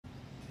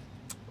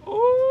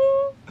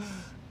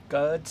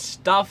Good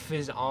stuff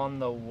is on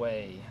the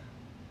way.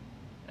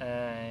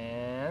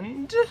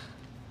 And I'm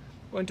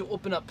going to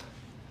open up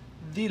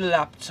the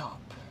laptop.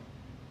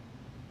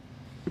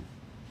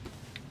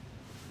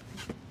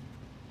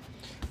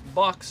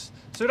 Box.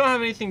 So we don't have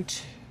anything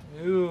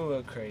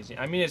too crazy.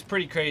 I mean, it's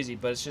pretty crazy,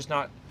 but it's just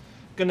not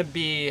gonna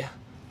be,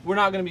 we're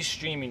not gonna be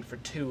streaming for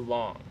too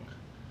long.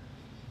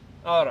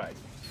 Alright.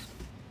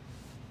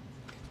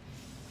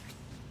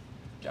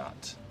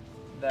 Got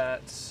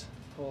that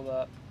pulled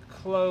up.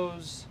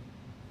 Close.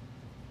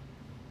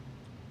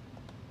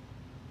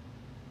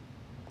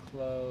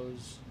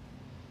 Close.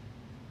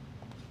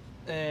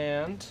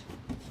 And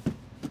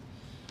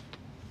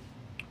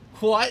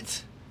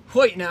what?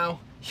 Wait now.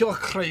 You're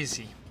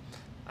crazy.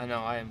 I know,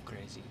 I am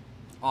crazy.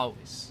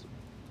 Always.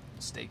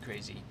 Stay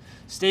crazy.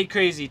 Stay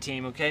crazy,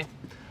 team, okay?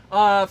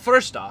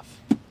 First off,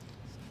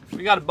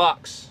 we got a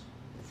box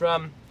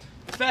from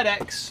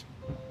FedEx,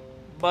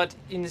 but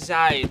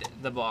inside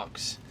the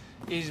box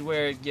is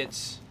where it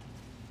gets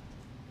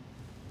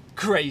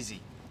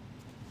crazy.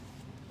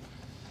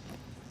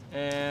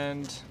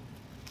 And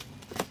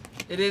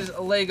it is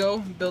a Lego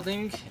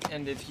building,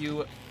 and if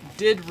you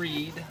did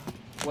read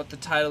what the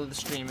title of the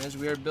stream is,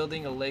 we are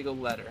building a Lego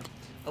letter.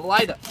 A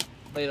light-up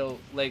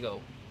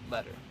Lego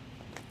letter.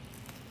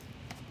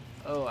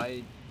 Oh,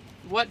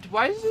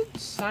 why does it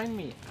sign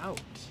me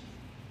out?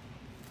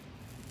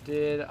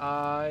 Did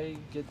I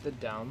get the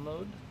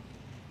download?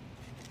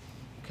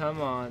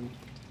 Come on.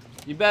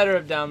 You better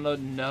have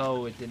downloaded.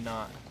 No, it did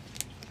not.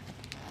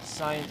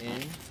 Sign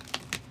in.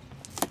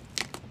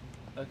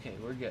 Okay,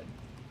 we're good.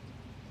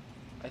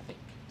 I think.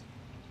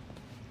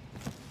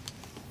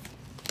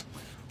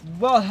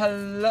 Well,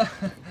 hello.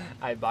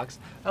 iBox.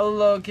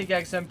 Hello,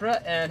 Kickaxe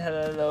Emperor, and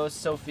hello,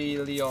 Sophie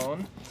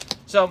Leon.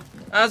 So,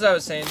 as I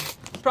was saying,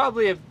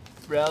 probably a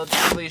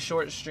relatively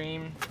short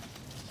stream,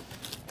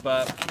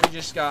 but we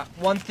just got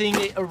one thing.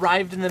 It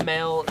arrived in the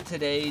mail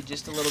today,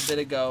 just a little bit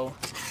ago.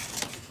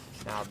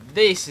 Now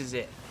this is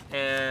it,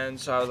 and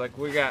so I was like,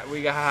 we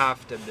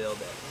have to build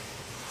it.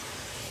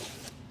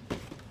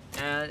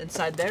 And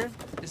inside there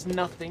is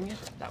nothing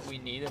that we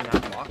need in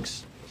that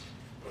box.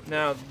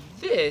 Now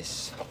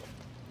this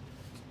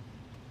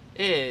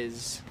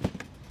is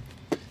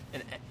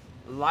an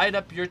light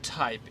up your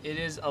type. It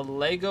is a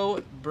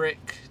Lego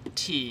Brick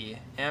T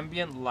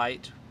ambient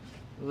light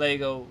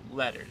Lego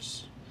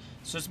letters.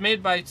 So it's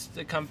made by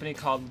the company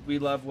called We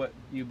Love What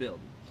You Build.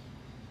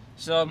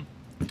 So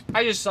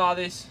I just saw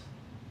this.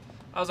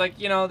 I was like,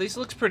 you know, this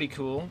looks pretty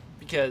cool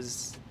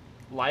because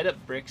light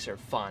up bricks are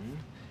fun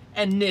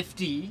and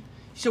nifty.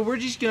 So we're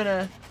just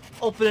gonna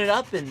open it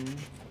up and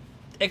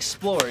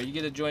explore. You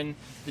get to join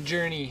the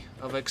journey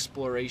of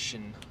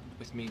exploration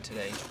with me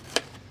today.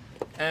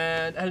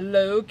 And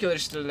hello, Killer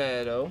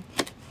Stiletto.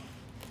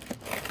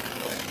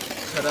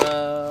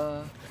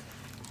 Ta-da!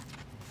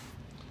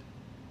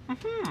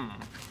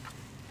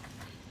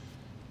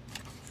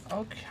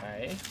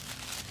 Okay.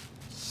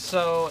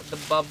 So the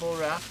bubble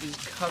wrap is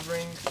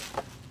covering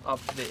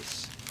up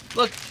this.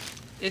 Look,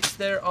 it's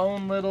their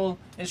own little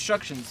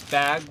instructions.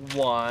 Bag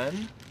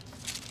 1,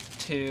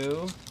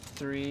 2,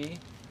 3,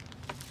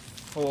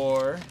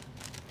 4,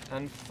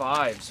 and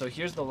 5. So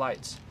here's the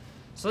lights.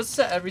 So let's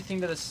set everything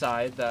to the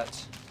side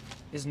that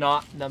is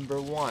not number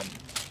 1.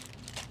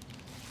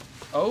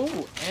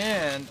 Oh,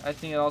 and I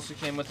think it also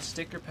came with a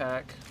sticker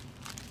pack.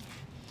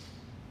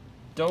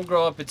 Don't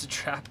grow up, it's a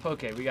trap.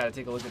 Okay, we gotta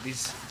take a look at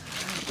these.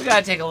 We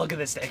gotta take a look at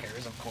the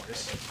stickers, of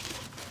course.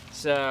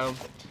 So,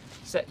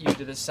 set you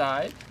to the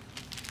side.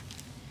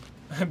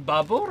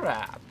 Bubble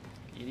wrap.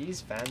 It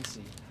is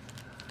fancy.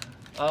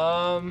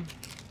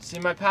 See,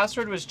 my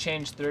password was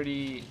changed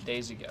 30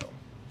 days ago.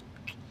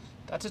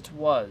 That's it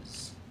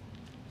was.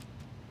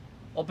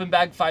 Open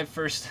bag 5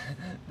 first,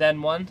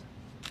 then 1.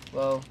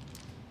 Well,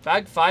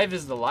 bag 5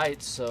 is the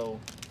light, so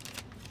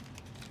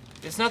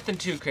it's nothing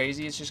too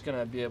crazy. It's just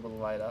gonna be able to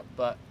light up,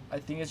 but I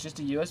think it's just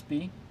a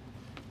USB.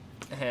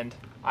 And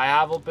I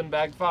have opened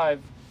bag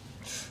 5.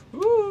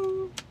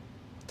 Woo!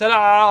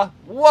 Ta-da!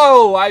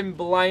 Whoa! I'm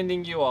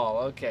blinding you all.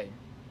 Okay.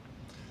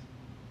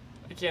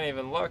 I can't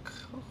even look.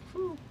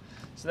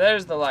 So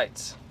there's the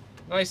lights.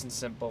 Nice and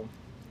simple.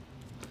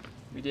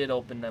 We did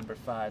open number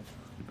 5.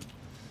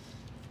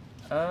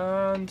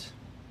 And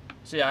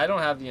so yeah, I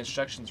don't have the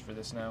instructions for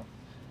this now.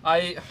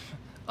 I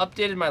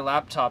updated my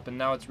laptop and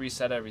now it's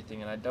reset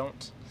everything, and I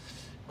don't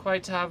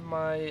quite have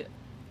my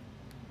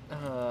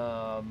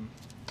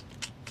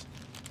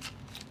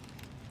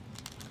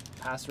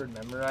password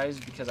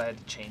memorized because I had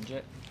to change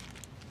it.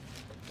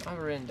 I don't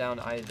have it written down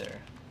either.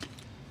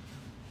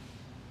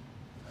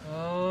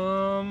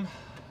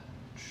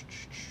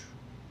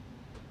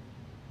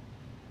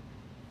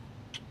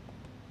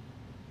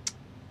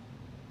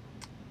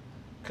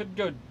 Could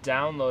go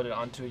download it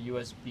onto a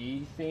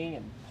USB thing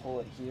and pull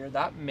it here.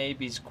 That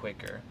maybe's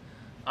quicker.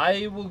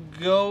 I will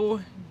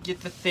go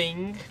get the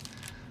thing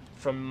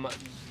from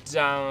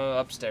down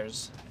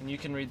upstairs, and you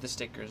can read the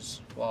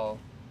stickers while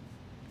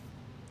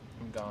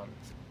I'm gone.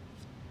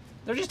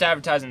 They're just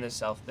advertising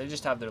themselves. They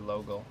just have their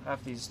logo.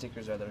 Half these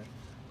stickers are their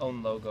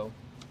own logo.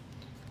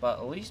 But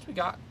at least we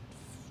got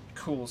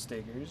cool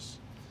stickers.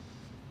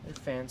 They're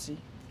fancy.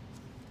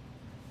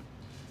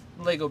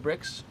 Lego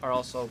bricks are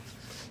also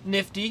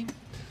nifty.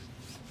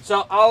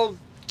 So I'll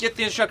get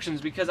the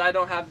instructions because I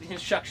don't have the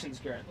instructions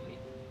currently.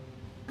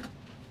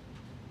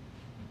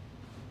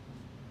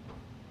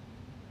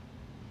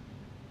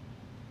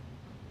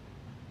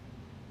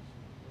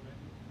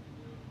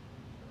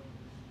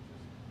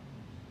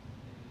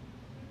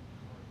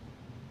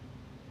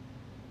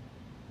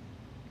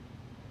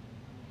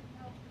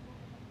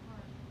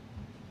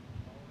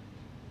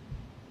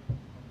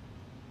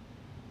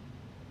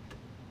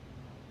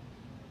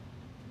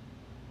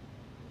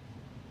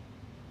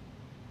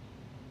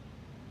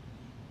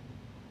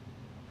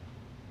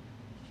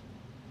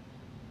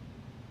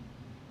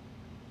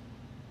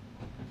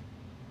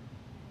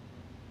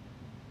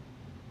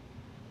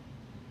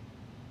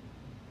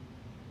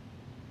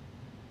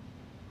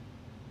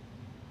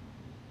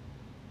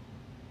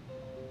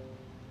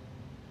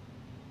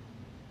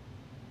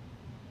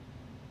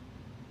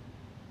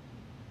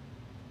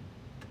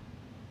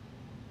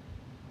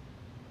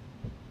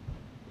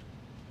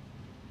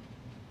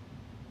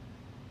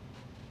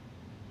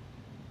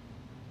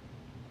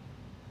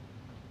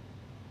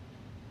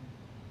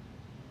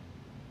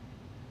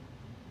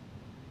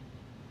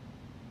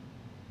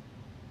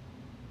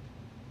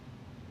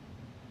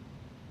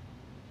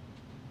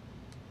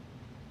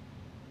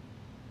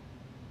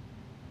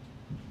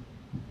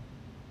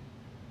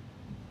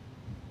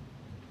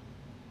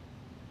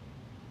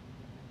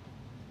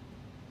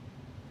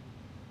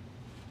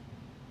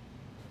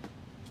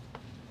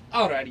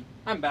 Alrighty,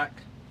 I'm back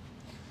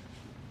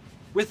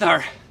with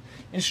our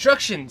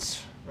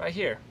instructions right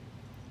here.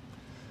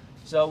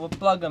 So we'll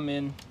plug them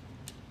in,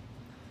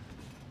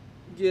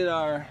 get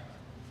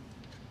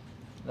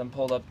them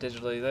pulled up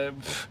digitally.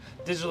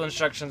 Digital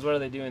instructions, what are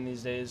they doing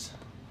these days?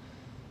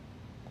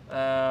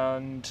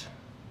 And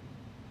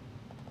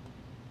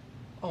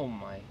oh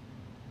my,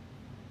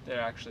 they're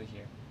actually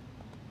here.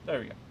 There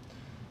we go.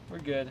 We're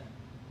good.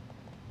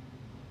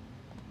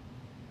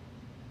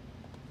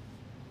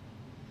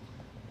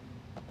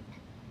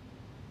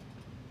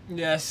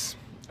 Yes,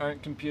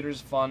 aren't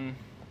computers fun?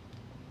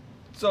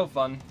 So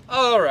fun.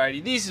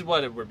 Alrighty, this is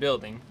what we're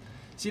building.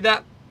 See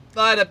that?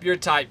 Light up your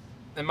type.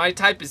 And my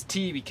type is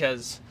T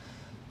because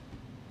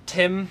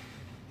Tim.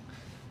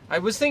 I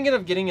was thinking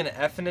of getting an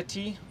F and a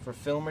T for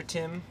Filmer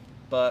Tim,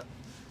 but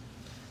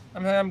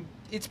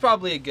it's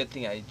probably a good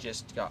thing I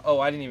just got. Oh,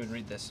 I didn't even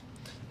read this.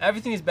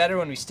 Everything is better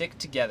when we stick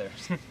together.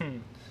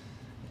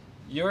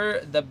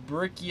 You're the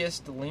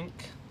brickiest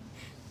link.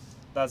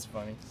 That's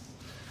funny.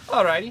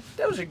 Alrighty,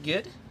 those are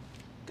good.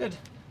 Good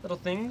little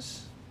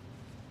things.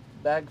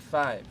 Bag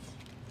 5.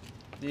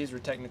 These were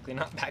technically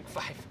not bag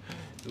 5.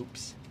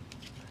 Oops.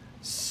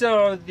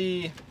 So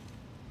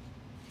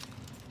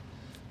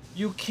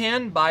you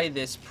can buy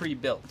this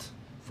pre-built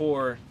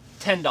for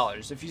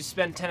 $10. If you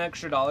spend $10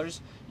 extra,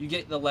 you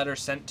get the letter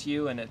sent to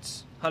you and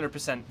it's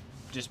 100%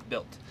 just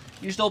built.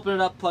 You just open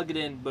it up, plug it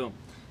in, boom.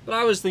 But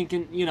I was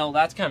thinking, you know,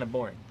 that's kind of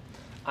boring.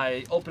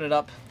 I open it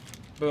up,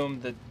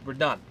 boom, we're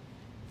done.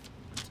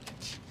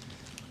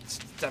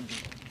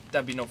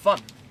 That'd be no fun.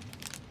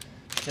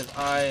 Because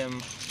I am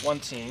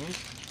wanting,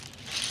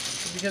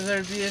 because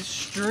there'd be a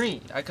stream.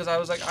 Because I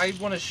was like, I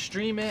want to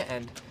stream it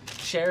and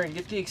share and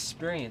get the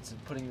experience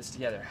of putting this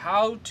together.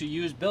 How to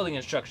use building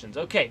instructions.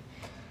 Okay.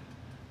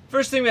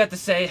 First thing we have to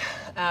say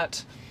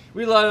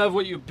we love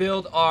what you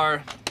build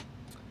are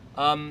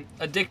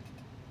addicted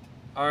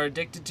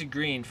to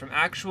green from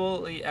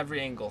actually every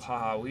angle.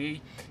 Haha.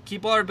 We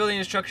keep all our building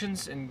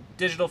instructions in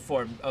digital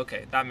form.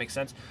 Okay, that makes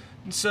sense.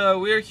 And so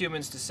we are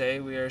humans to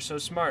say we are so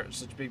smart,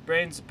 such big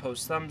brains to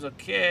post thumbs.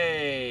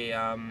 Okay.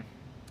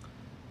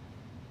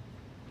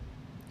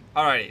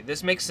 Alrighty,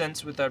 this makes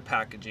sense with our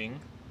packaging.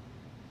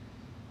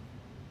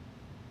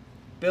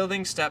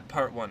 Building step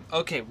part 1.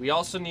 Okay, we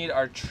also need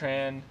our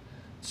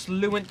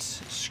translucent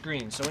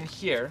screen. So in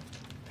here,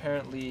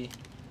 apparently,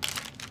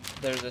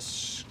 there's a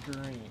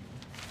screen.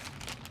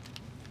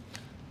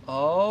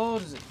 Oh,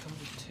 does it come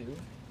with 2?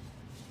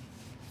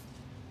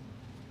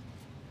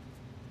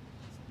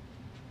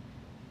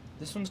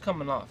 This one's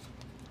coming off.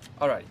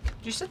 Alright,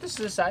 just set this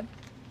to the side.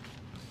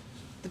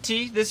 The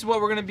T, this is what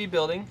we're going to be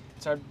building.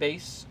 It's our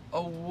base.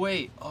 Oh,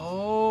 wait.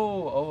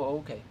 Oh,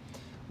 okay.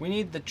 We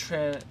need the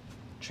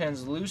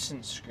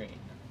translucent screen.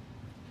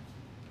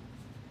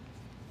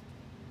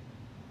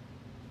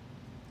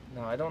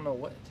 No, I don't know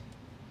what.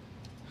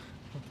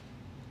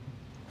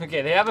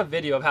 Okay, they have a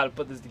video of how to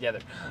put this together.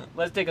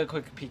 Let's take a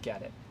quick peek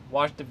at it.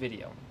 Watch the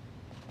video.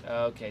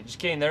 Okay, just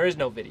kidding. There is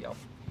no video.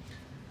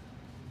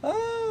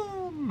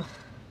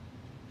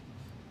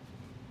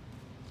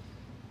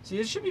 See,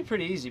 this should be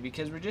pretty easy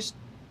because we're just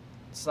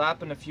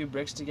slapping a few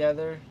bricks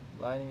together,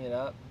 lining it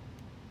up.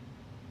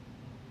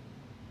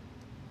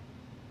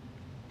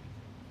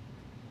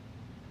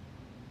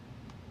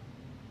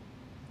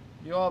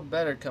 You all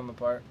better come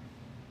apart.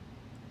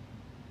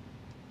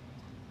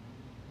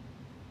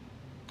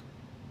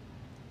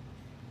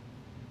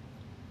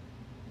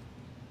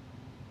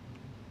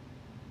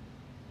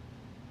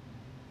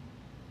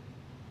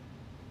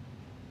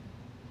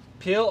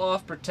 Peel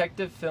off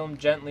protective film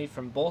gently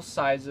from both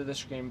sides of the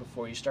screen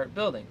before you start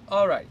building.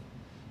 Alright.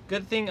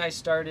 Good thing I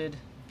started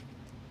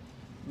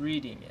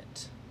reading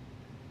it.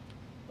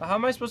 But how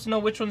am I supposed to know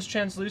which one's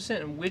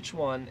translucent and which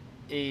one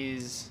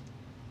is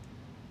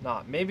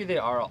not? Maybe they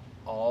are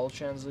all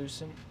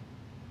translucent.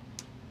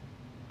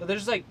 But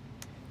there's like...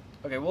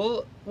 Okay,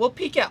 we'll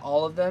peek at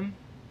all of them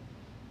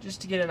just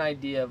to get an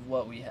idea of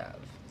what we have.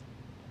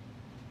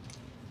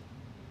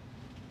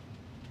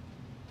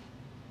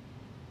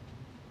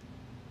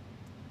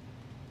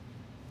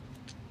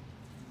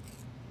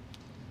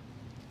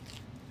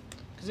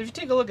 Because if you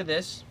take a look at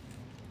this,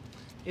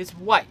 it's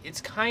white.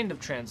 It's kind of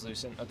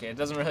translucent. Okay, it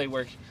doesn't really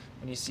work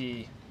when you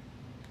see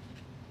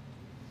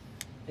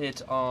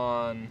it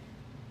on...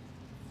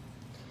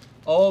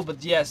 Oh,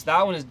 but yes,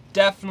 that one is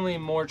definitely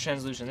more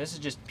translucent. This is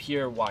just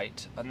pure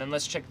white. And then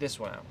let's check this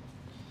one out.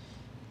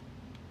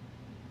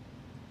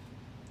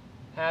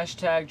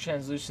 Hashtag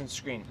translucent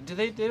screen.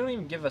 They don't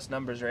even give us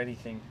numbers or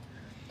anything.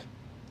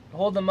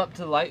 Hold them up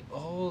to the light.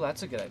 Oh,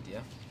 that's a good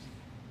idea.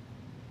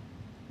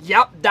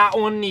 Yep, that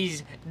one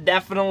is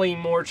definitely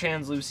more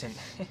translucent.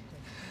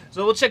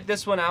 So we'll check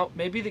this one out.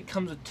 Maybe it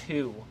comes with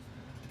two.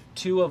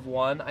 Two of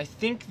one. I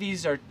think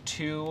these are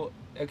two.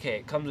 Okay,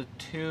 it comes with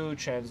two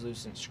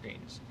translucent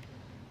screens.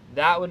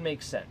 That would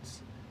make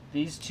sense.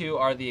 These two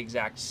are the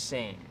exact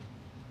same.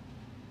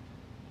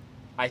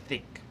 I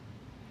think.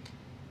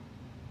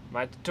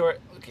 My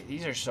tutorial. Okay,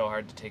 these are so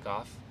hard to take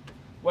off.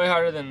 Way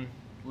harder than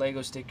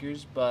Lego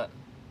stickers, but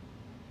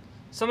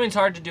something's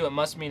hard to do. It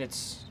must mean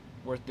it's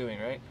worth doing,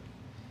 right?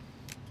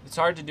 It's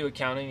hard to do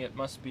accounting. It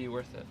must be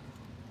worth it.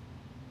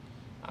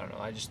 I don't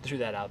know. I just threw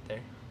that out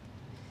there.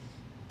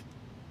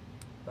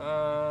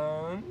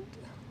 And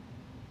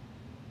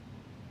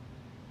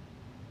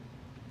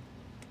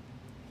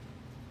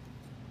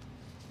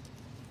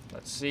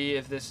let's see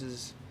if this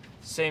is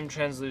same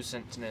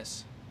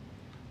translucentness.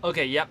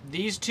 Okay, yep.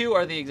 These two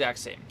are the exact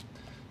same.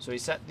 So we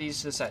set these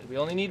to the side. We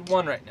only need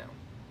one right now.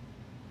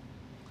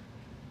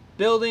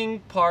 Building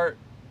part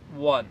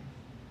 1.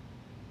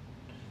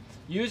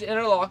 Use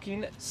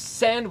interlocking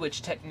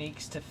sandwich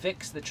techniques to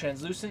fix the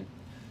translucent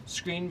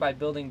screen by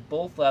building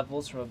both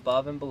levels from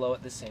above and below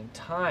at the same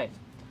time.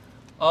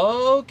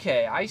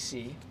 Okay, I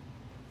see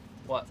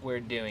what we're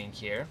doing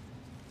here.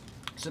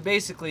 So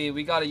basically,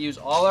 we got to use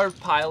all our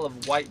pile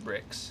of white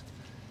bricks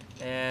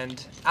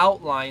and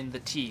outline the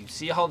T.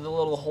 See all the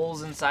little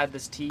holes inside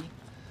this T?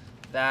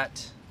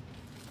 That,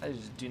 I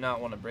just do not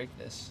want to break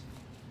this.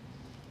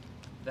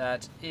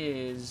 That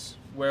is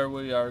where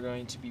we are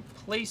going to be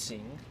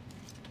placing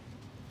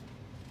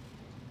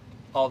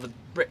all the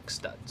brick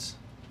studs.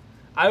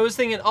 I was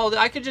thinking, oh,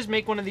 I could just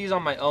make one of these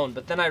on my own,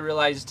 but then I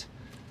realized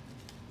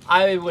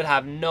I would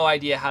have no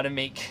idea how to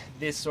make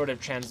this sort of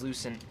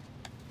translucent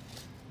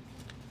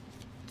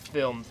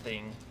film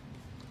thing.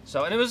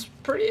 So, and it was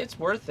pretty, it's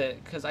worth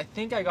it, because I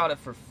think I got it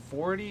for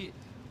 $40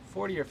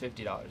 or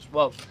 $50.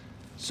 Well,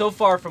 so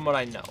far from what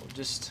I know,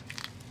 just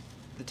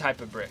the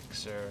type of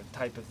bricks or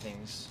type of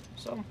things.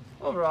 So,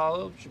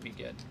 overall, it should be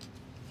good.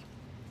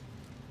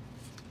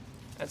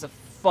 That's a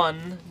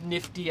fun,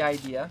 nifty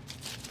idea.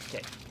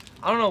 Okay.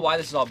 I don't know why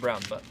this is all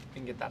brown, but we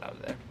can get that out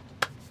of there.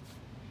 So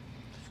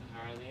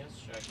how are the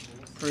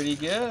instructions? Pretty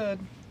good.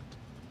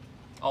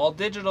 All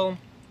digital.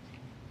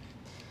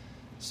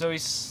 So we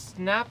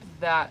snap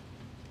that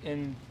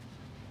in.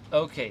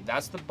 Okay,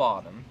 that's the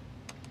bottom.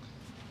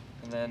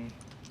 And then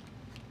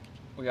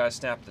we gotta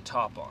snap the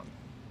top on,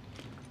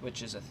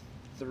 which is a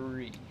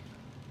 3.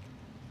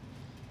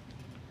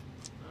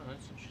 Oh,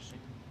 that's interesting.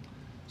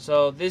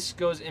 So this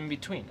goes in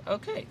between.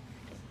 Okay.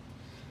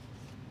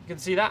 You can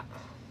see that.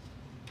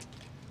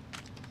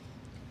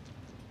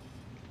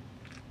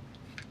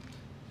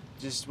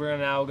 Just we're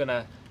now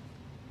gonna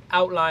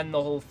outline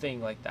the whole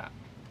thing like that.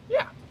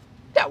 Yeah,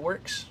 that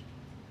works.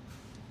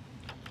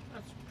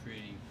 That's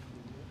pretty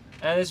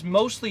cool. And it's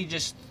mostly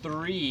just the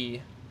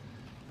 3x3,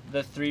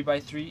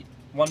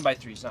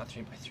 1x3s, not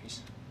 3x3s.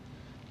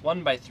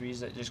 1x3s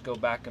that just go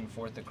back and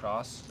forth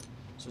across.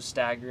 So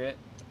stagger it.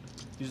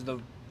 Use the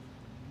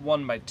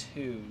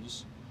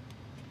 1x2s.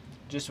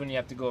 Just when you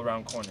have to go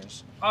around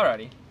corners.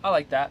 Alrighty, I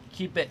like that.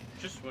 Keep it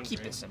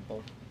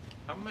simple.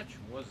 How much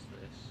was this?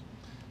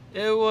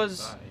 It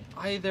was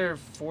either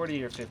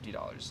 $40 or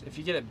 $50. If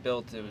you get it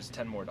built, it was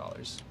 $10 more.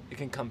 It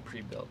can come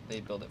pre-built. They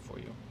build it for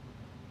you.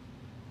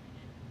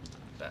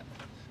 That.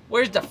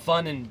 Where's the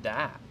fun in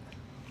that?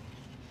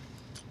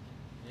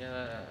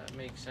 Yeah, it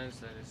makes sense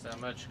that it's that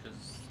much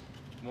because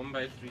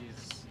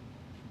 1x3s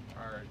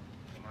are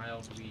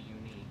mildly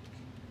unique.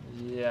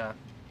 Yeah,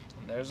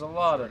 there's a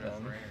lot of Sort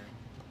them. rare.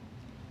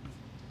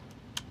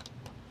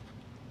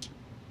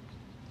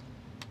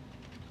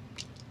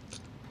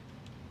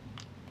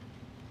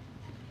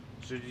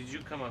 So did you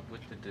come up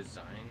with the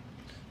design?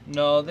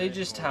 No, they Or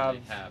just or have.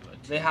 They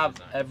They have have a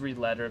design? every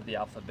letter of the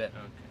alphabet.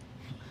 Okay.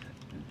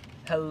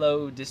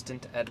 Hello,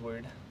 distant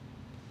Edward.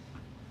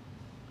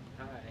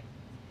 Hi.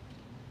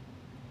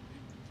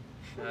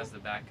 That's the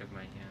back of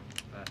my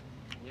hand, but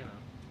you know.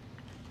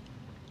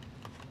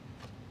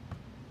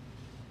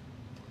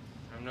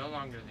 How I'm no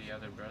longer the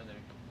other brother.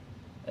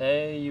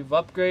 Hey, you've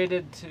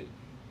upgraded to...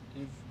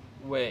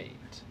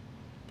 Wait.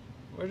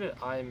 Where did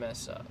I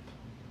mess up? At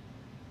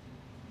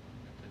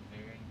the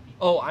very beginning.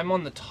 Oh, I'm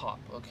on the top.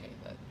 Okay,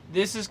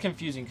 this is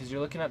confusing because you're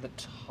looking at the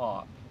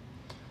top.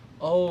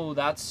 Oh,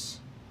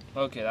 that's...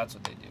 Okay, that's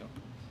what they do.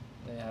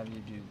 They have you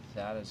do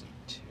that as a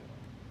 2.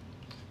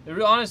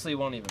 It honestly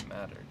won't even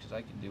matter because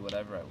I can do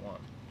whatever I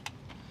want.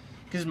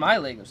 Because my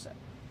Lego set.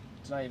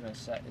 It's not even a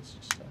set, it's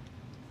just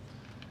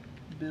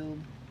a build.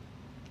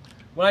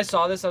 When I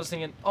saw this, I was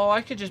thinking, oh,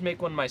 I could just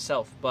make one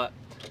myself, but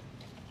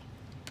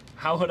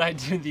how would I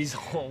do these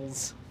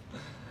holes?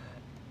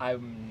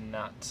 I'm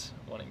not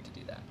wanting to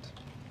do that.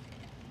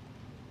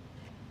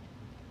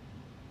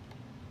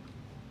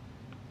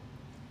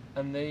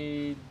 And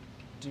they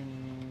do...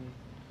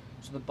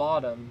 So the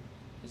bottom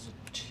is a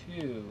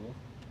 2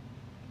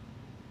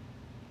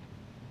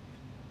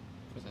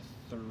 with a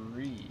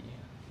 3.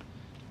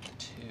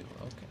 2,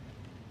 okay.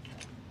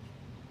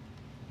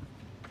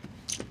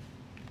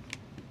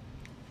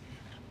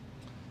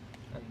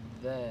 And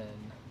then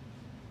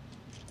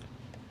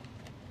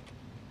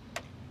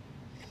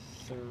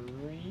 3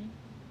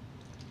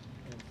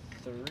 and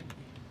 3.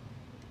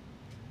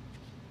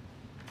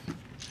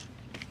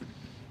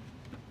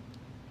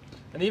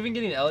 And even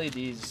getting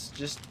LEDs,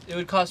 just it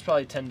would cost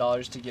probably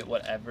 $10 to get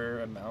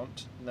whatever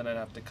amount, and then I'd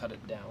have to cut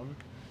it down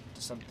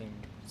to something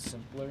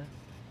simpler.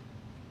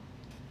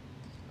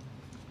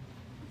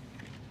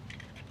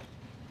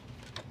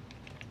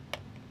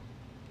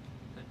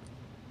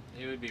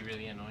 It would be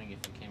really annoying if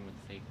it came with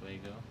fake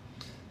Lego.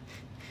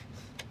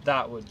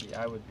 That would be,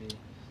 I would be,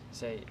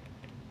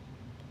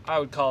 I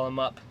would call him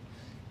up,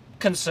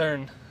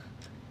 concerned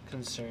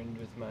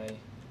with my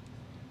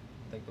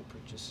Lego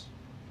purchase.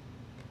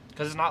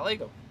 Because it's not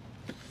Lego.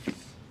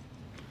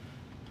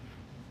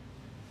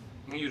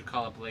 You'd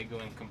call up Lego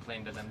and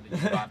complain to them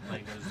that you bought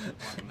Legos that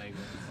weren't Legos.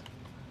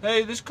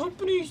 Hey, this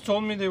company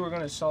told me they were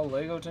going to sell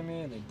Lego to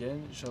me and they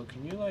didn't, so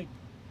can you, like,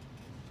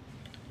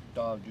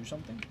 do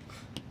something?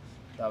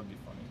 That would be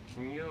funny.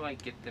 Can you,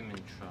 like, get them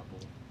in trouble?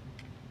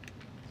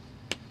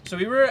 So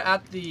we were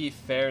at the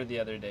fair the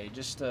other day,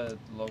 just a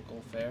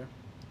local fair,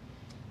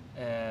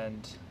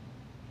 and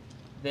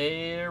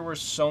there were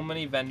so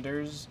many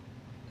vendors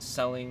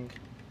selling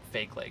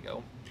fake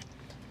Lego.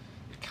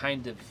 It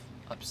kind of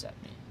upset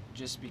me,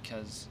 just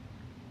because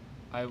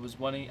I was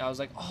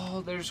like,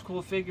 oh, there's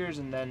cool figures,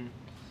 and then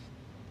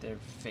they're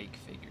fake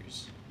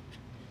figures.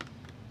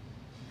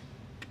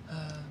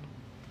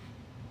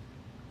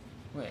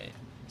 Wait,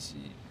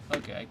 see,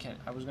 okay, I can't,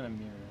 I was gonna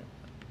mirror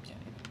it, can't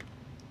even.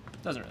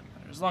 Doesn't really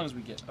matter, as long as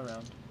we get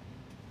around the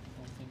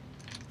whole thing.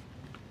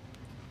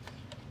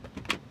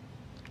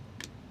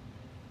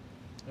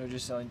 They're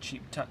just selling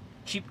cheap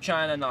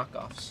China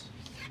knockoffs.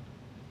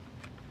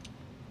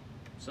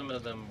 Some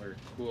of them were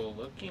cool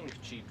looking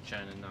cheap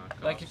China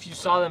knockoffs. Like if you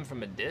saw them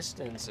from a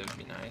distance, it would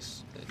be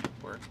nice.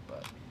 It'd work,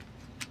 but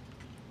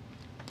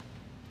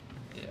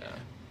yeah.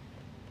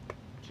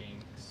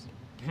 Jinx.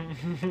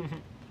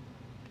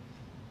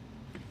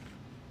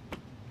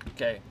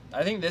 Okay,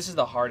 I think this is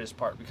the hardest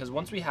part because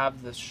once we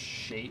have the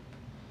shape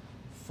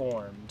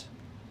formed,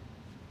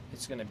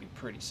 it's gonna be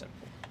pretty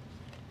simple.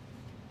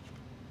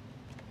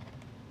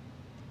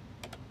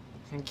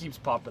 It keeps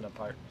popping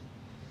apart.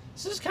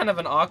 This is kind of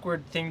an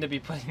awkward thing to be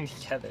putting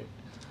together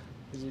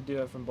because you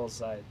do it from both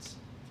sides.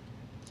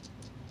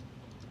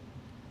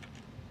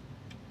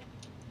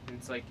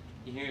 It's like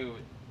you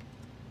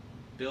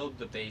build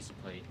the base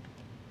plate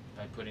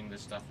by putting the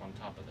stuff on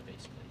top of the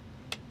base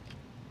plate.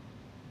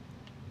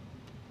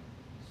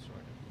 Sort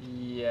of.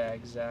 Yeah,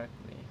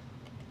 exactly.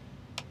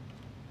 You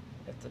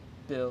have to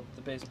build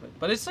the base plate.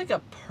 But it's like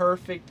a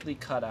perfectly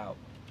cut out,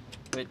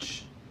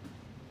 which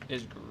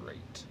is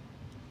great.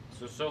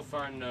 So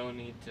far, no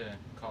need to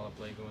call up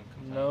Lego and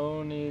complain.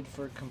 No need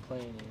for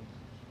complaining.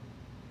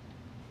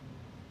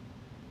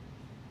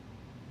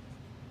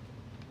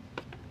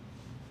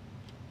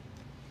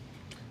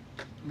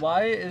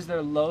 Why is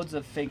there loads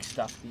of fake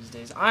stuff these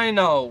days? I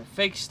know,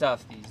 fake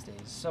stuff these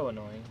days. So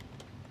annoying.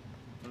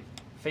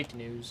 Fake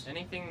news.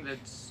 Anything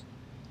that's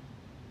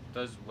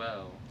does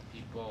well,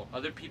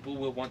 other people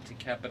will want to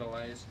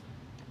capitalize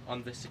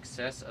on the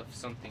success of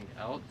something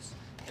else,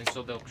 and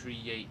so they'll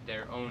create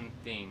their own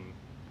thing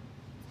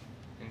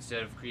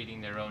instead of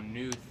creating their own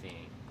new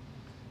thing.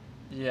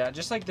 Yeah,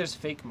 just like there's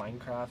fake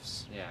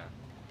Minecrafts. Yeah.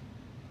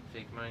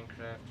 Fake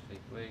Minecraft, fake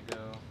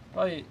Lego.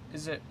 Probably,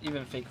 is it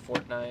even fake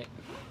Fortnite?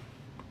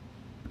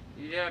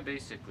 Yeah,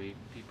 basically.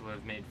 People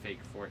have made fake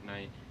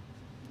Fortnite.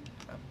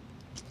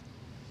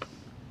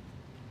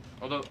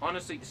 Although,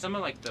 honestly, some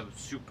of like the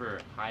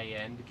super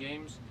high-end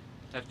games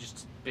have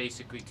just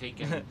basically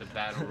taken the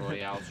Battle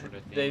Royale sort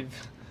of thing.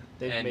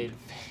 They've made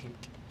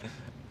fake.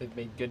 They've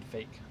made good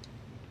fake.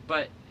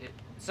 But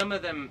some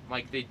of them,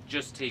 like, they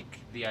just take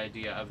the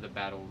idea of the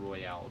Battle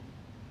Royale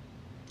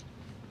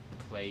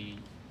play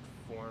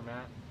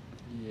format.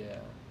 Yeah.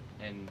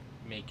 And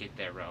make it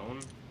their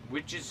own,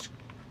 which is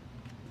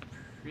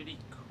pretty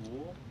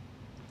cool.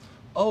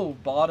 Oh,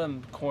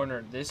 bottom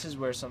corner. This is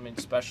where something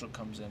special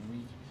comes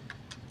in.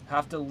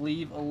 have to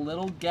leave a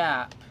little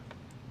gap,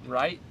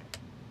 right?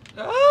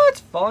 Oh, it's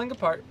falling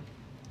apart.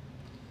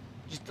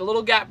 Just a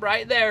little gap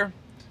right there,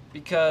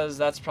 because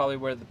that's probably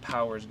where the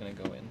power is going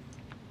to go in.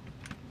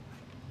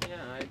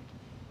 Yeah,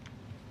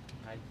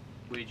 I'd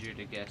wager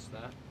to guess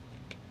that.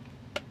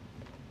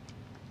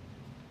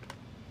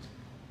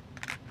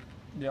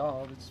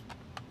 Yeah,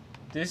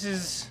 this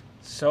is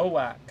so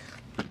whack.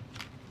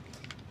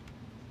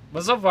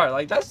 But so far,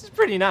 like, that's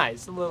pretty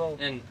nice. A little.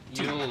 And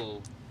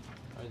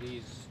are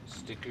these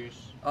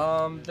stickers?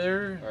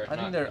 They're. Or I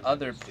think not they're stickers,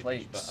 other but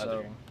plates.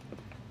 other So.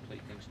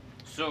 plate things.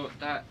 So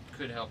that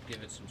could help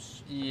give it some.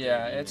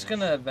 Yeah, it's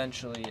sturdiness. gonna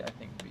eventually, I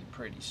think, be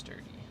pretty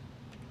sturdy.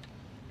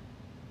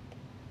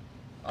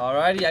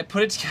 Alrighty, I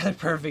put it together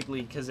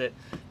perfectly because it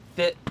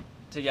fit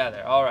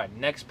together. Alright,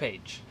 next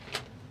page.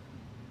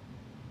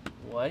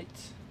 What?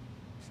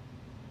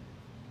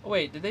 Oh,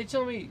 wait, did they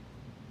tell me?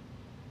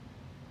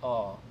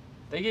 Oh,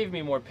 they gave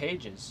me more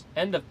pages.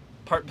 End of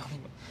part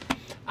building.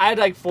 I had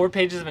like 4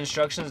 pages of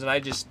instructions and I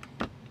just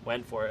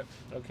went for it.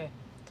 Okay.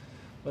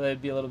 Well,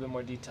 they'd be a little bit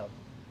more detailed.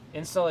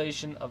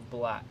 Installation of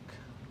black.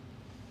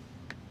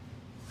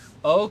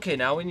 Okay,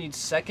 now we need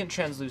second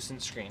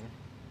translucent screen.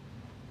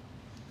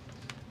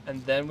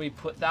 And then we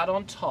put that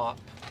on top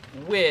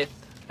with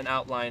an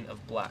outline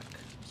of black.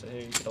 So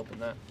here you can open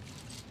that.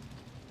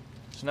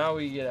 So now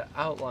we get to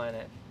outline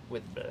it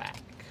with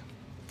black.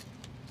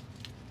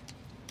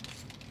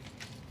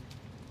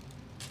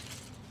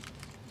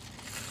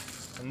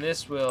 And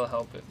this will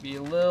help it be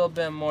a little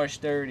bit more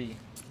sturdy.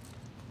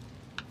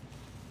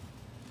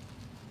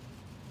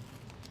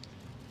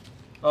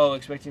 Oh,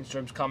 Expecting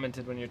Storms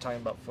commented when you're talking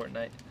about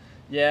Fortnite.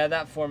 Yeah,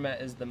 that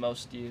format is the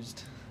most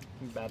used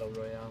in Battle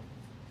Royale.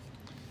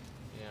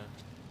 Yeah.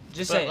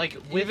 Just But, saying, like,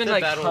 with even the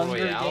like Battle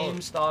Hunger Royale-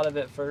 Games thought of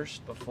it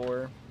first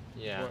before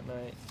Yeah.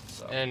 Fortnite.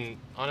 So. And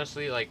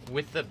honestly, like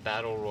with the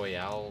battle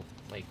royale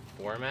like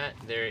format,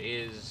 there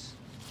is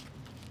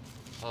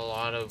a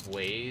lot of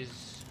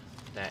ways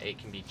that it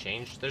can be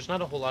changed. There's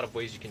not a whole lot of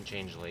ways you can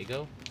change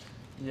Lego,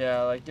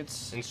 Yeah, like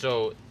it's and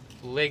so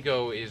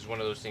Lego is one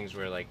of those things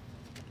where like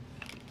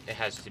it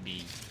has to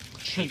be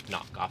cheap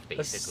knockoff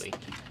basically.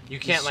 You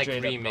can't like straight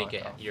up remake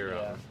it knockoff, your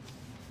yeah. own.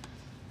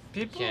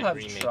 People You can't have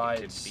remake tried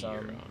it to be some.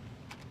 your own.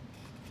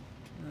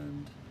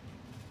 And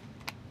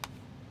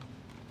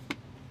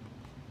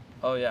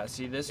oh yeah,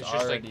 see this It's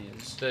just, already like,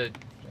 is. The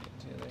right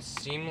together.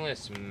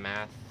 seamless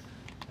math,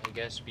 I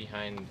guess,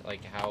 behind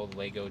like how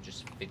Lego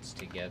just fits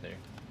together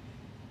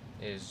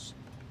is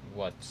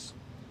what's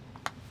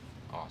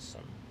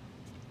awesome.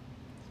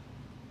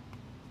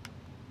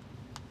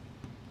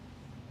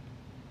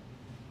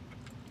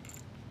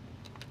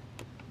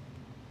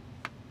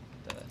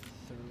 The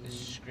This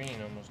three.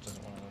 screen almost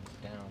doesn't want to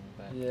go down,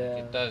 but Yeah.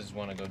 like, it does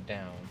want to go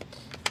down.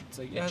 It's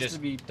like it, It has just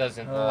to be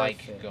doesn't like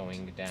perfect.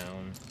 going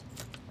down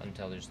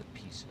until there's the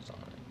pieces on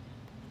it.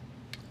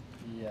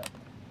 Yeah.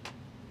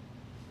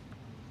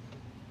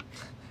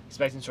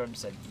 Expecting Storm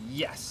said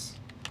yes.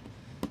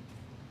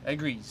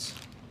 Agrees.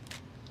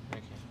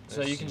 Okay.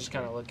 So let's you can see just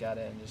kind of here. look at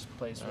it and just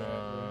place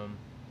wherever.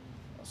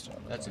 I'll start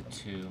on the That's a bottom.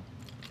 2.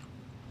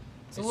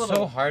 It's It's a little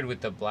so hard with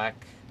the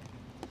black,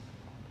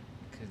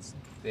 cause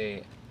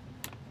these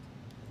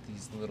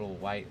little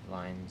white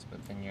lines.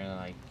 But then you're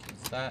like,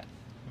 am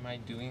I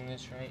doing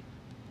this right?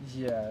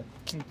 Yeah,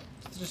 it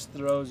just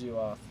throws you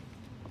off.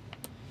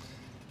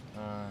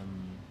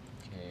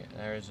 Okay,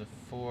 there's a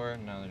 4,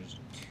 now there's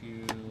a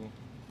 2,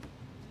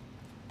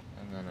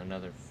 and then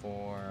another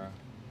 4,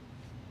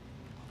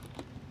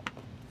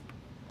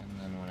 and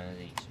then one of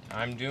these.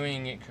 I'm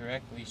doing it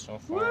correctly so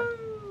far.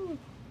 Woo!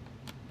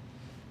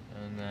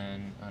 And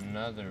then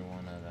another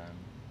one of them.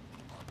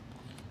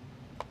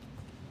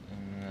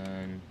 And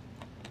then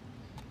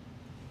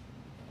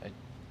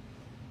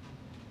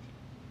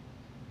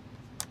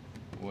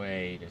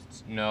wait,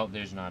 no,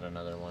 there's not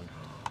another one.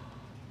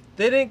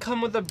 They didn't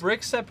come with a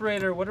brick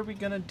separator. What are we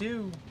gonna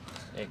do?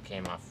 It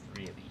came off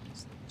really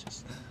easily,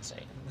 just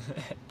saying.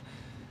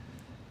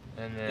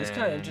 And then It's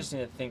kind of interesting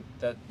to think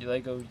that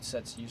Lego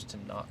sets used to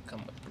not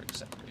come with brick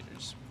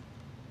separators.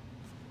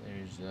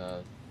 There's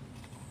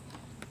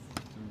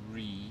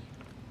 3.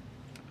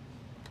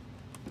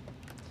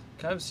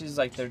 Kind of seems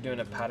like they're doing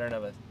a pattern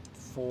of a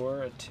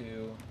 4, a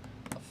 2,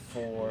 a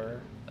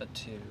 4, a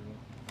 2.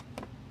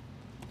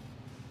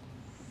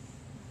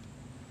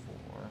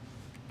 4,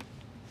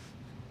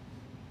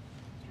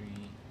 3,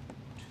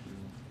 2,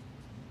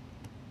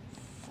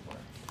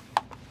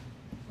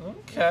 4.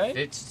 Okay.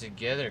 Fits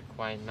together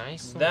quite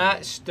nicely.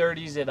 That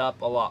sturdies it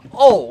up a lot.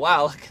 Oh,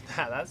 wow, look at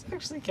that. That's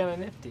actually kind of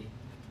nifty.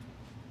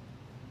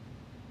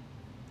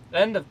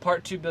 End of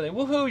part 2 building.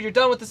 Woohoo, you're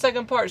done with the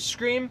second part.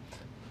 Scream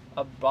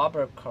a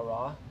Bobber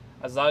Kara.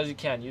 As loud as you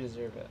can. You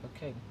deserve it.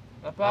 Okay.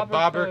 A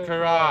Bobber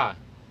Kara.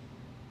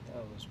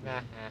 That was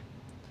weird.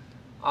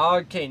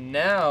 Okay,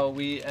 now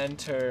we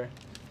enter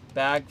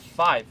bag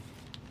 5.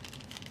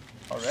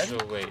 Already? So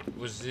wait,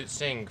 was it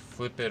saying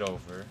flip it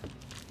over?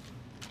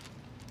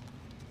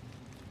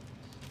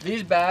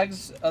 These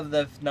bags of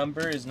the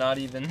number is not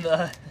even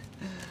the...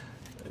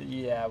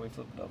 Yeah, we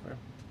flipped it over.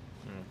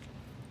 Okay.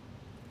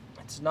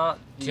 It's not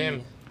the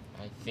Tim,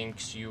 I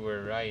think you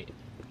were right.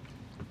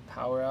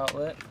 power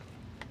outlet.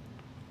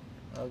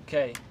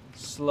 Okay.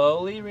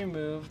 Slowly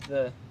remove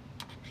the...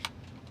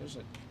 There's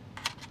a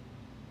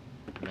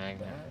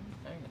Magnet. bad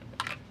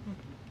magnet.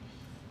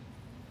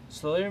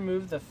 Slowly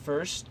remove the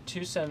first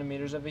 2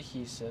 centimeters of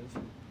adhesive.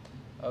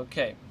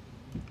 Okay.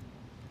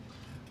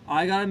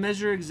 I gotta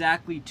measure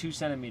exactly 2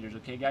 centimeters,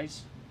 okay,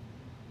 guys?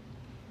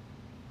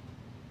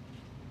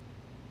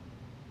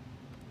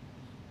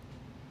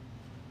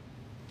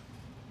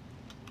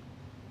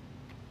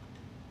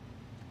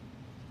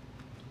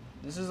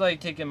 This is like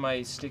taking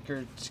my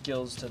sticker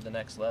skills to the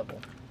next level.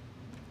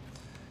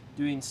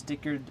 Doing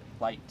stickered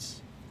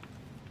lights.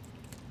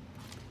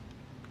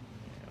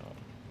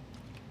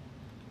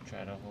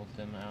 Try to hold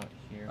them out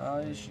here.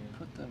 I for should you.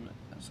 put them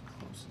as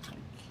close as I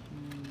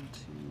can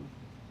to.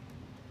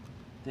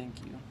 Thank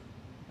you.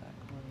 That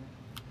corner.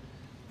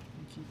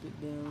 And keep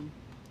it down.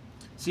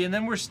 See, and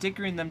then we're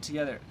stickering them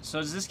together. So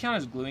does this count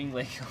as gluing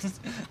Legos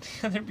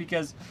together?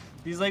 Because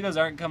these Legos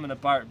aren't coming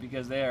apart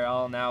because they are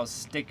all now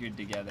stickered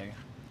together.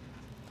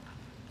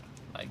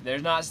 Like,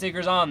 there's not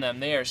stickers on them.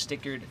 They are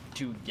stickered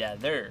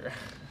together.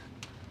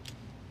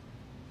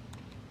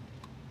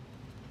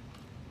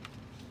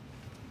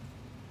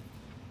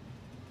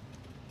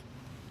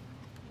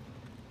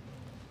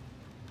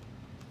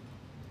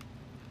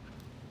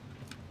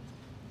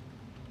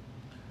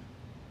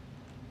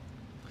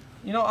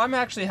 You know, I'm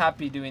actually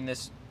happy doing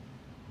this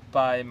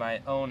by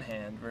my own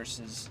hand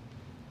versus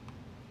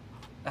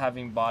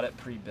having bought it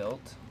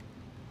pre-built.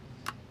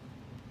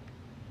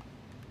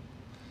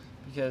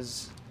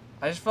 Because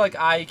I just feel like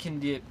I can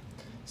get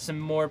some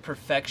more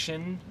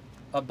perfection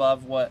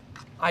above what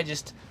I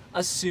just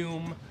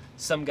assume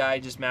some guy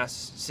just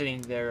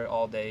sitting there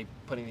all day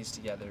putting these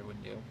together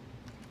would do.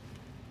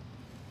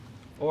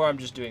 Or I'm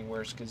just doing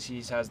worse because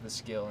he has the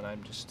skill and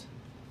I'm just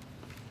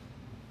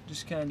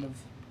kind of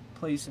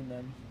placing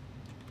them.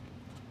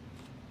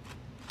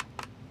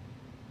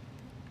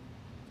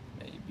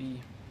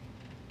 Maybe.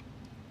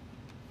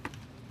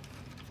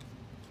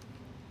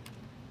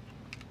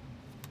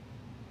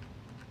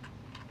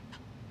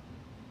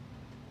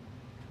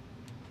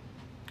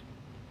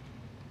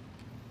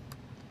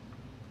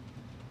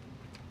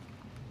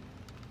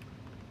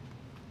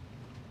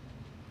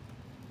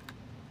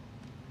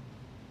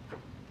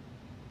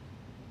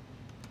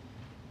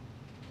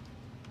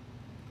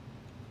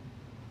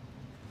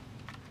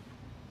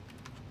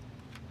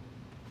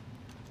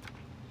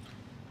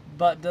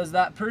 But does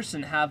that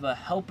person have a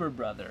helper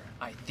brother?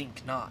 I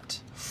think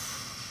not.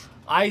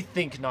 I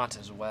think not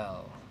as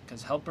well.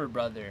 Because helper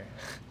brother,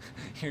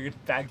 you're in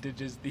fact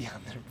just the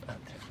other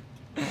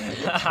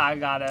brother. I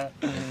gotta.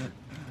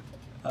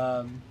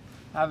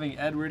 Having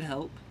Edward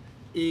help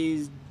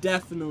is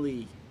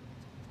definitely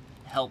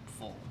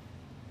helpful.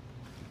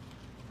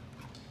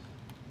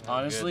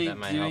 Honestly,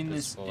 doing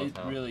this, it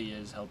really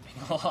is helping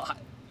a lot.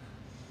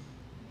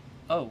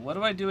 Oh, what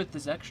do I do with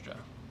this extra?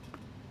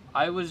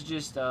 I was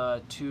just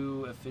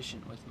too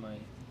efficient with my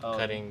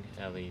cutting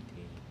LED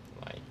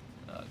light.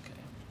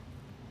 Okay.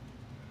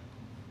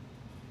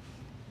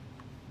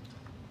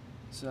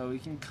 So we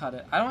can cut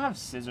it. I don't have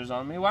scissors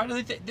on me. Why do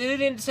they? They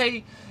didn't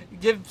say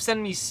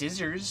send me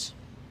scissors.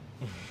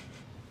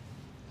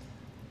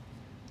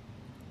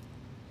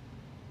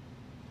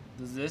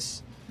 Does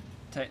this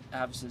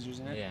have scissors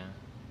in it? Yeah,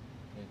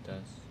 it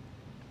does.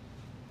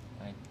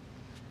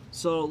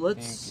 So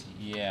let's.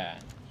 Yeah,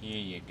 here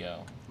you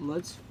go.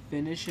 Let's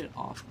finish it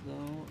off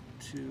though.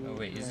 Oh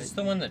wait, is this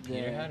the one that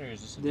Peter had, or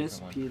is this a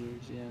different one?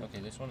 Peter's, yeah. Okay,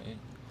 this one.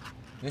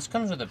 This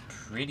comes with a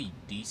pretty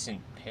decent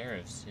pair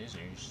of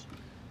scissors.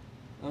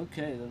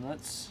 Okay, then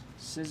let's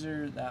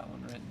scissor that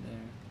one right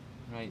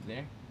there. Right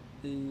there.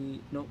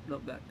 Nope,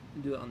 back.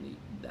 Do it on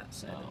that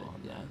side of it.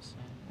 Yeah, that side.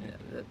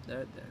 yeah,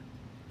 right there.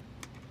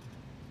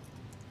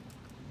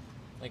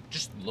 Like,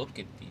 just look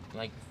at the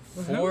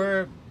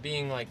for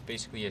being like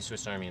basically a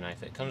Swiss Army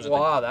knife. It comes with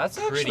that's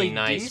a pretty actually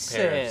nice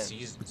decent. pair of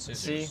scissors.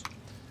 See,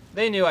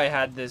 they knew I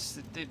had this.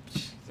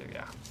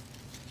 Yeah,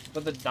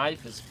 but the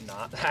knife is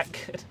not that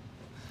good.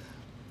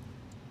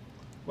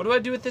 What do I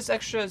do with this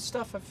extra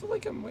stuff? I feel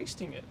like I'm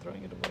wasting it,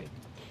 throwing it away.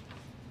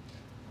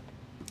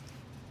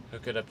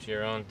 Hook it up to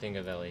your own thing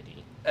of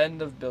LED.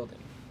 End of building.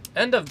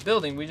 End of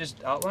building. We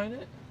just outline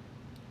it,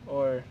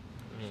 or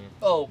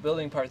oh,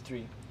 building part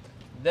 3.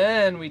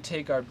 Then we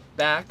take our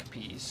back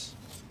piece,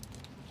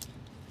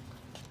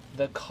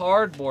 the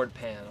cardboard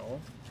panel,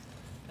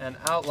 and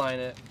outline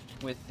it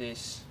with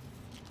this.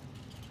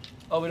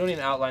 Oh, we don't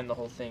even outline the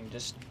whole thing.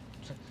 Just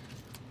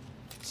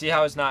see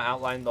how it's not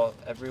outlined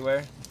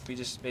everywhere? We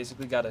just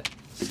basically gotta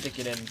stick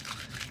it in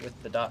with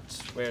the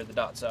dots where the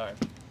dots are.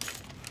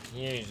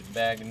 Here's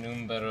bag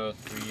numero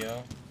 3,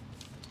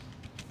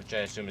 which I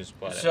assume is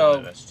what I So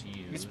wanted us to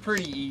use. it's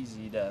pretty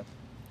easy to.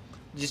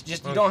 Just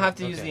you don't have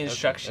to use the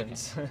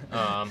instructions.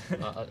 Okay.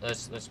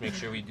 Let's make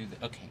sure we do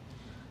the okay.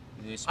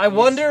 This I piece.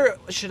 wonder,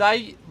 should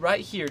I right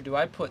here? Do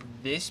I put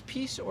this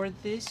piece or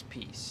this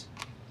piece?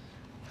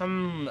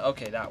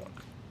 Okay, that one.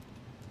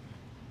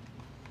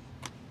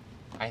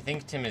 I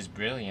think Tim is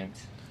brilliant.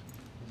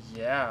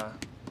 Yeah.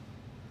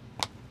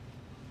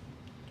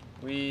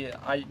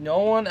 No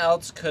one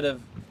else could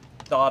have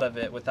thought of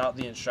it without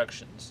the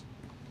instructions.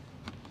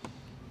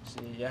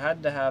 See, you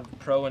had to have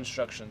pro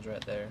instructions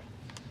right there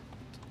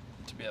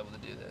to be able to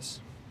do this.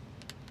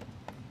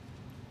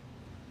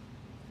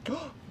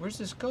 Where's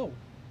this go?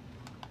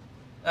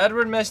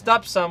 Edward messed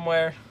up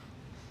somewhere.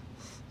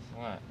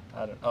 What?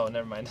 I don't. Oh,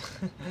 never mind.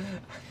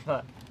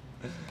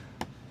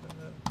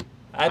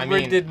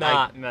 Edward did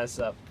not mess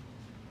up.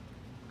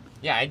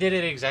 Yeah, I did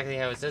it exactly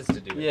how it says to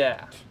do it.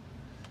 Yeah.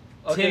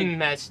 Okay. Tim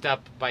messed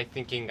up by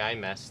thinking I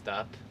messed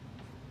up.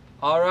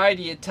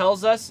 Alrighty, it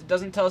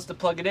doesn't tell us to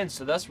plug it in,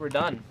 so thus we're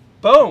done.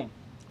 Boom!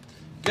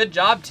 Good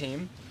job,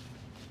 team.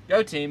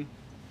 Go, team.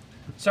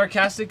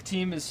 Sarcastic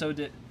team is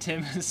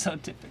Tim is so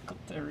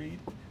difficult to read.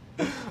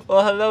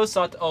 Well, hello,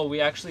 Oh,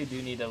 we actually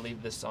do need to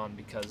leave this on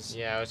because...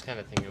 Yeah, I was kind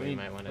of thinking we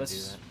might want to do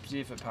Let's that. see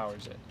if it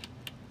powers it.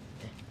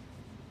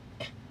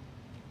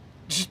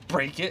 Just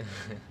break it.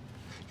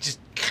 Just...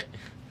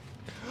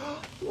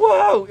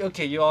 Whoa!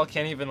 Okay, you all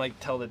can't even, like,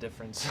 tell the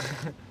difference.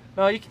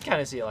 No, you can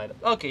kind of see it light up.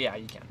 Okay, yeah,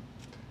 you can.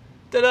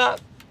 Ta-da!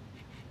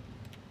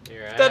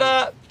 Here,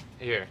 Ta-da!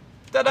 Here.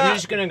 Ta-da! I'm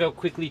just going to go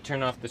quickly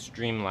turn off the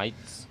stream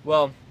lights.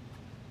 Well...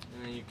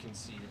 And then you can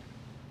see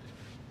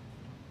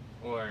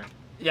it. Or...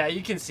 Yeah,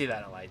 you can see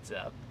that it lights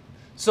up.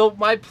 So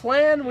my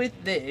plan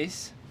with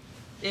this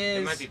is...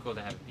 It might be cool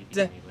to have it be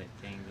the only lit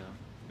thing,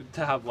 though.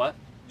 To have what?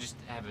 Just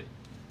have it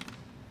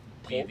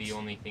be the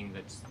only thing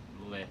that's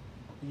lit.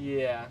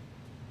 Yeah.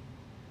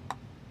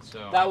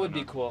 So That would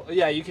be cool.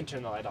 Yeah, you can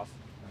turn the light off.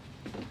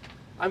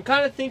 I'm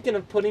kind of thinking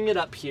of putting it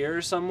up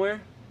here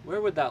somewhere.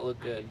 Where would that look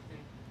good?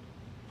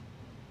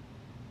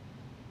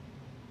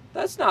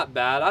 That's not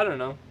bad. I don't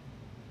know.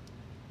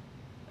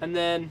 And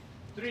then...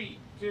 3,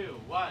 2,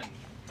 1.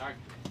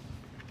 Darkness.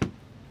 I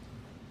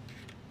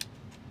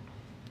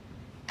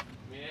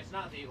mean, it's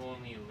not the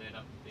only lit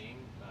up thing,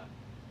 but...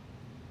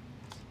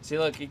 See,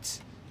 look,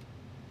 it's...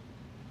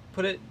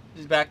 Put it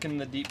back in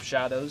the deep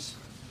shadows.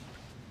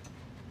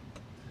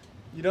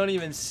 You don't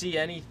even see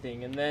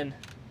anything, and then...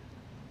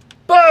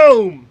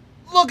 Boom!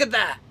 Look at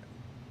that!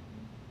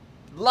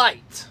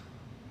 Light.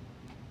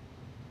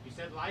 You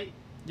said light?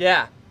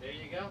 Yeah. There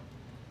you go.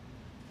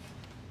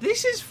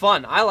 This is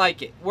fun. I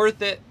like it.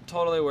 Worth it.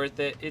 Totally worth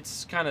it.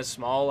 It's kind of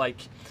small.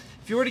 Like,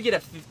 if you were to get a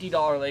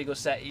 $50 Lego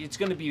set, it's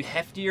going to be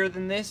heftier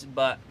than this,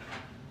 but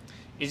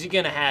is it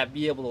going to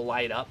be able to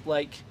light up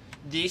like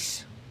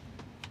this?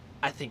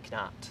 I think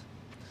not.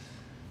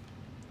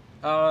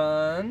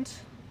 And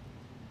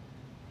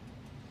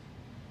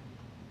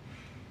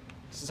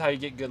this is how you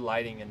get good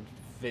lighting in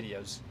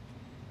videos.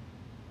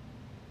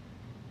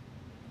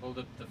 Hold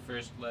up the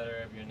first letter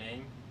of your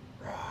name.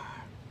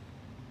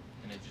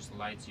 And it just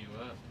lights you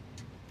up.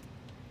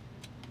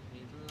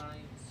 It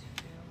lights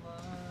you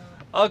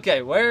up.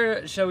 Okay,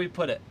 where shall we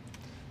put it?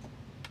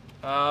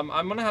 I'm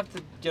gonna have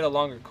to get a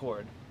longer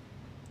cord.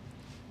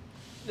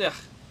 Yeah,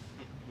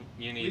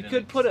 You need we an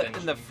could put it in the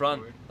extension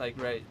front, cord. like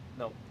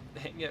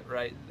hang it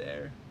right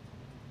there.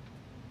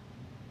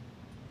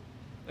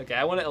 Okay,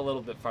 I want it a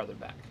little bit farther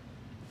back.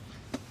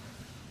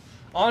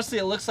 Honestly,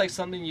 it looks like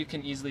something you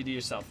can easily do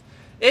yourself.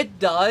 It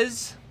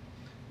does,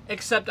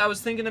 except I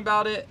was thinking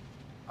about it.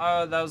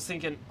 I was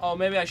thinking, oh,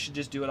 maybe I should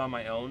just do it on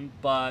my own.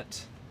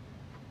 But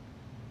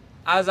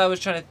as I was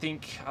trying to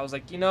think, I was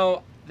like, you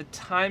know, the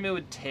time it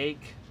would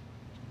take,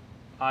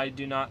 I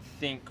do not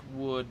think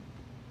would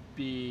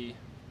be...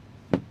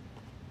 I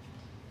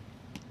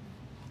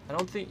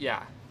don't think,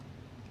 yeah.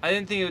 I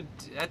didn't think it would...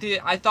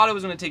 I thought it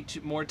was going to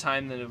take more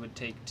time than it would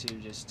take to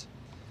just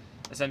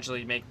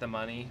essentially make the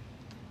money.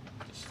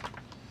 Just,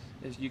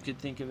 if you could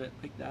think of it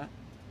like that.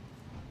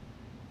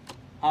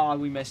 Oh,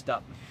 we messed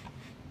up.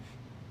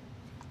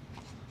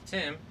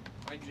 Tim,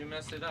 why'd you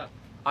mess it up?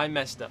 I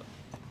messed up.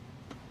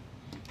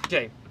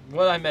 Okay,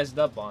 what I messed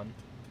up on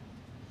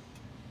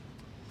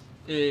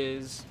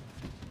is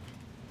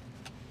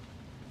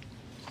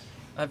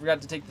I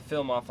forgot to take the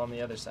film off on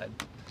the other side.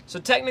 So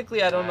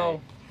technically, I don't know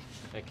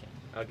Okay,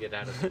 I'll get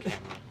out of the camera.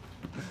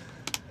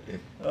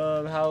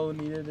 how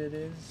needed it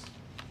is,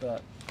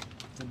 but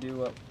to do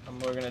what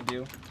we're gonna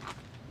do.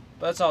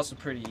 But it's also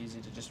pretty easy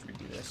to just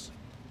redo this.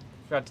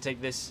 Forgot to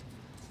take this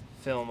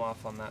film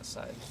off on that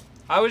side.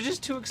 I was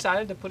just too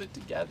excited to put it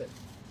together.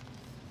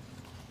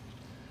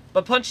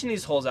 But punching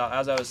these holes out,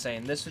 as I was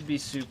saying, this would be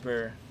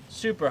super,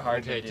 super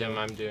hard to do. Okay, Tim,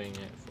 I'm doing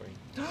it for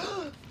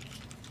you.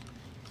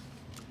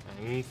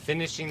 I'm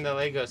finishing the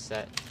Lego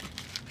set.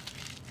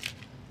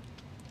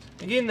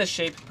 You're getting the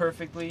shape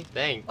perfectly.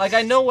 Thanks. Like,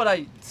 I know what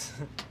I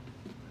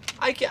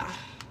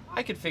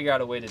could figure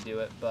out a way to do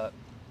it, but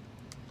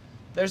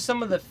there's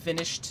some of the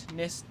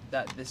finishedness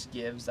that this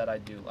gives that I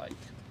do like.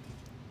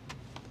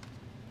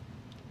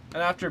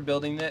 And after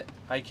building it,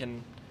 I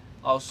can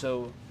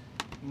also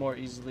more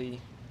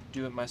easily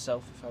do it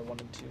myself if I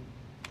wanted to.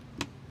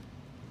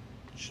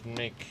 Should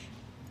make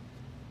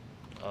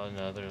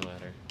another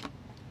letter.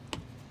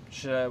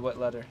 Should I, what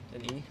letter?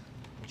 An E? You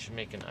should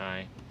make an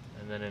I,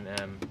 and then an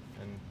M,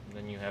 and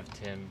then you have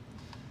Tim.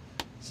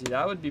 See,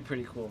 that would be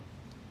pretty cool.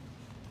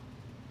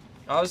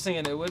 I was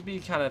thinking it would be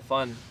kind of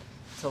fun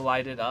to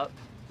light it up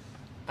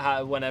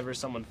whenever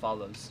someone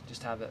follows.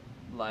 Just have it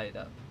light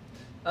up.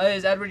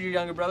 Is Edward your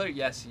younger brother?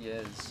 Yes, he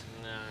is.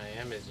 No, I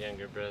am his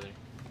younger brother.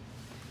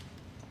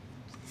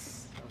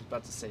 I was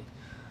about to say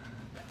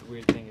the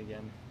weird thing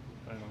again.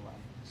 I don't know why.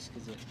 Just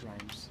because it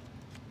rhymes.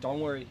 Don't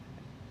worry.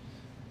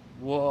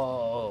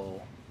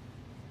 Whoa.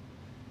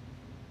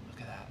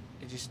 Look at that.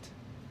 It just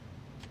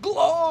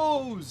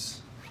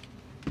glows.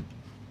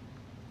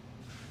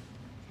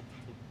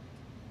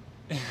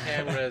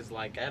 Camera's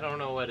like, I don't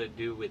know what to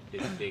do with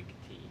this big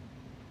T.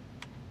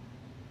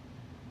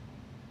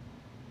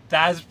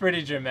 That's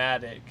pretty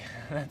dramatic.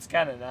 That's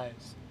kind of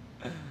nice.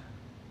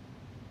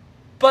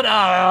 But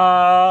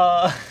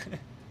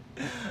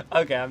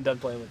okay, I'm done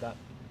playing with that.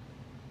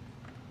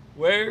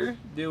 Where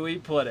do we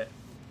put it?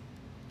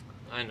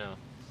 I know.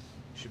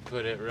 Should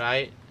put it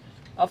right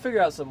I'll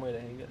figure out some way to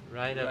hang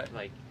it. up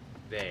like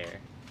there.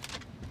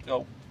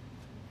 Oh,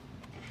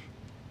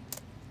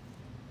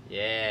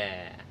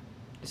 Yeah.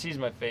 it sees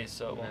my face,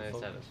 so it And won't then it's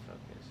focus. out of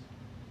focus.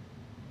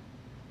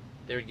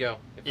 There we go.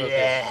 It focused.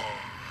 Yeah.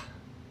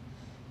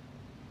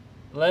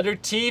 Letter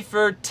T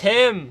for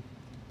Tim.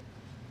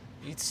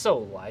 It's so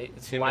light.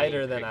 It's Timothy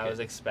lighter than I Cricket. was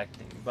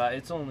expecting, but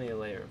it's only a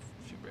layer of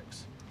a few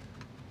bricks.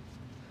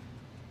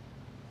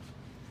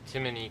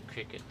 Timony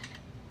Cricket.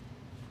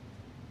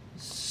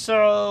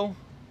 So,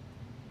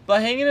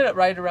 but hanging it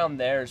right around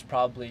there is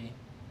probably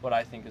what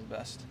I think is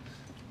best.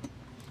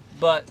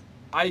 But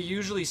I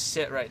usually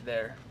sit right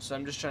there, so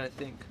I'm just trying to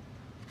think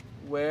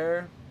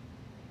where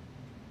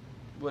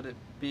would it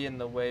be in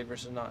the way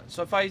versus not.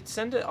 So if I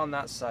send it on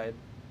that side,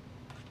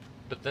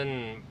 But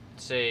then,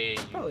 say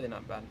it's probably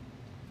not bad.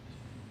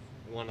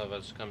 one of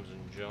us comes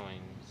and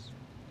joins.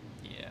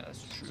 Yeah,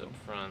 that's It's true. up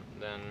front,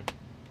 then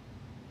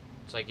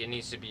it's like it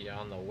needs to be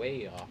on the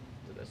way off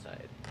to the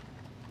side.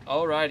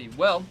 Alrighty,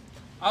 well,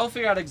 I'll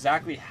figure out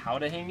exactly how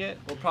to hang it.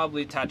 We'll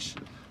probably attach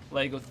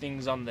Lego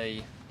things on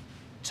the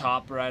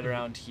top right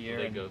around here.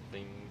 and- Lego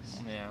things.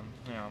 Yeah,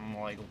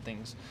 Lego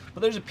things.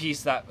 But there's a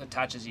piece that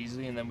attaches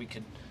easily, and then we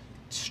could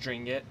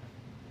string it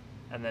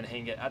and then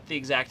hang it at the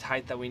exact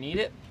height that we need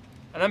it.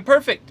 And then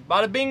perfect.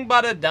 Bada bing,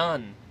 bada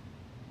done.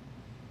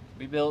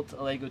 We built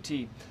a Lego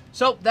T.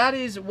 So that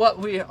is what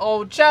we.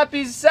 Oh,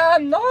 Chappie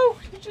San, no,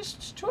 you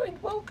just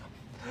joined. Welcome.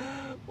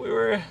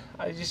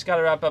 I just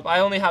gotta wrap up. I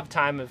only have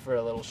time for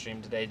a little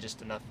stream today,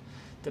 just enough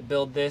to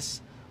build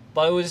this.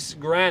 But it was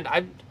grand.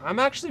 I'm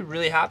actually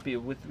really happy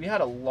with. We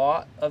had a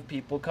lot of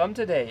people come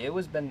today.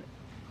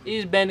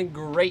 It's been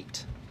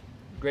great.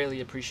 Greatly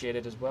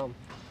appreciated as well.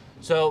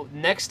 So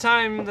next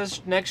time,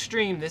 this next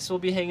stream, this will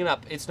be hanging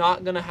up. It's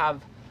not gonna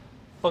have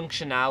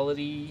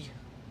functionality,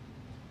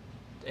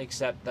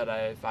 except that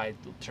if I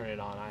turn it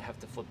on, I have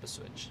to flip a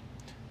switch.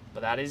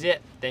 But that is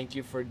it. Thank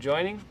you for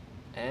joining,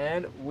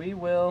 and we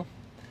will.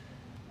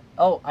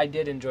 Oh, I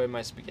did enjoy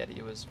my spaghetti.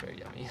 It was very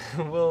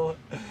yummy.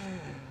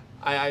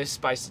 I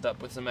spiced it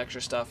up with some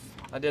extra stuff.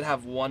 I did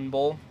have one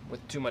bowl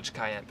with too much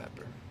cayenne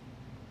pepper,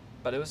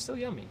 but it was still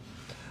yummy.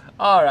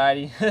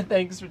 Alrighty,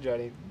 thanks for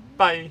joining.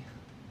 Bye.